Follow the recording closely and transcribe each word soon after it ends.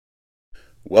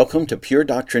Welcome to Pure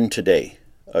Doctrine Today,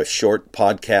 a short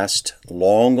podcast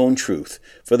long on truth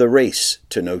for the race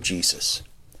to know Jesus.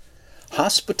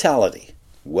 Hospitality,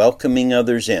 welcoming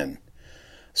others in.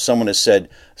 Someone has said,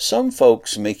 some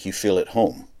folks make you feel at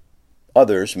home.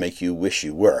 Others make you wish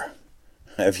you were.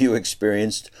 Have you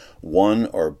experienced one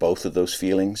or both of those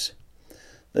feelings?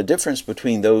 The difference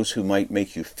between those who might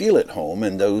make you feel at home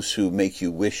and those who make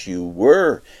you wish you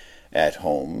were at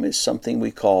home is something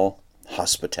we call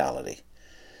hospitality.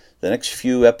 The next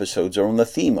few episodes are on the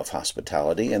theme of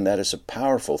hospitality, and that is a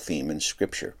powerful theme in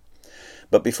Scripture.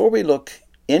 But before we look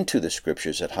into the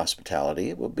Scriptures at hospitality,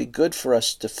 it will be good for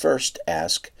us to first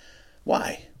ask,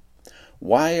 why?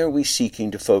 Why are we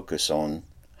seeking to focus on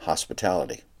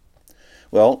hospitality?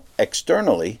 Well,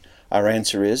 externally, our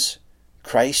answer is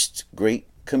Christ's Great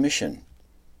Commission.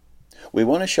 We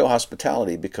want to show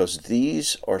hospitality because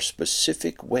these are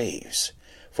specific ways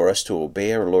for us to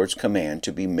obey our Lord's command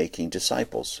to be making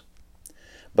disciples.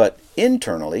 But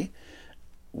internally,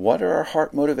 what are our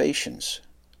heart motivations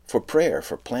for prayer,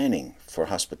 for planning, for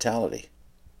hospitality?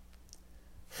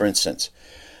 For instance,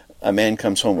 a man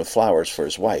comes home with flowers for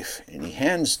his wife, and he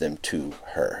hands them to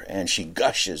her, and she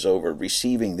gushes over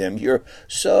receiving them. "You're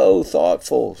so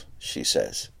thoughtful," she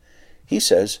says. He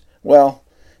says, "Well,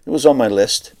 it was on my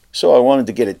list, so I wanted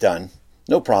to get it done.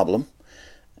 No problem.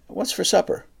 What's for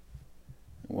supper?"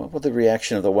 What will the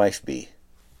reaction of the wife be?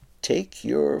 "Take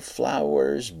your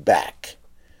flowers back."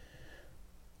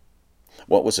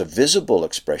 What was a visible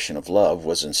expression of love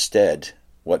was instead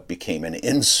what became an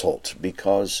insult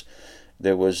because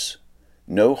there was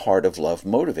no heart of love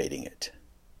motivating it.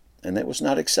 And that was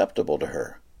not acceptable to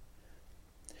her.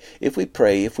 If we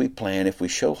pray, if we plan, if we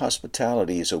show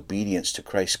hospitality as obedience to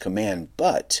Christ's command,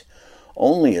 but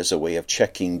only as a way of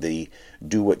checking the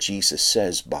 "do what Jesus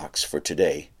says" box for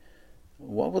today,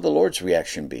 what will the Lord's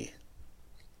reaction be?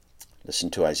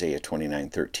 Listen to Isaiah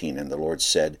 29:13, and the Lord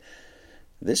said,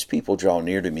 "This people draw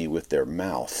near to me with their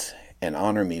mouth and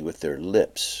honor me with their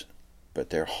lips,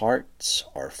 but their hearts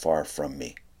are far from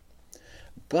me."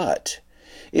 But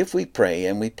if we pray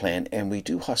and we plan and we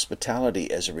do hospitality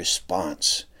as a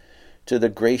response to the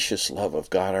gracious love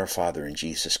of God our Father and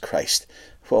Jesus Christ,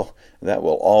 well, that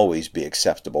will always be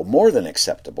acceptable, more than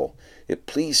acceptable. It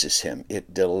pleases Him.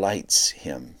 It delights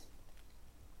Him.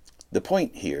 The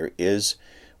point here is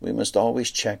we must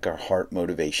always check our heart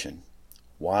motivation.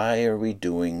 Why are we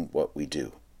doing what we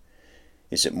do?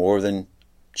 Is it more than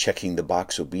checking the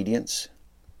box obedience?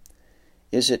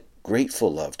 Is it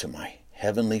grateful love to my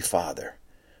Heavenly Father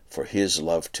for His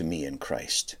love to me in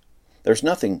Christ? There's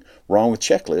nothing wrong with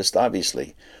checklist,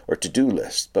 obviously, or to-do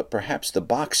list, but perhaps the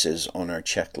boxes on our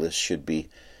checklist should be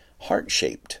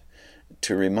heart-shaped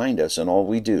to remind us in all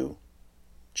we do,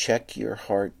 check your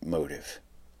heart motive.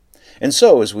 And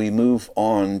so, as we move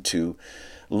on to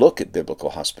look at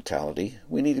biblical hospitality,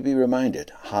 we need to be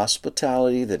reminded,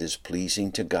 hospitality that is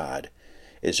pleasing to God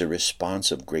is a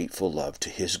response of grateful love to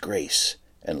His grace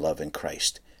and love in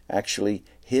Christ. Actually,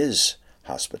 His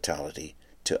hospitality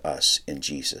to us in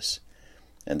Jesus.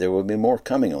 And there will be more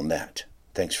coming on that.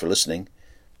 Thanks for listening.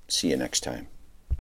 See you next time.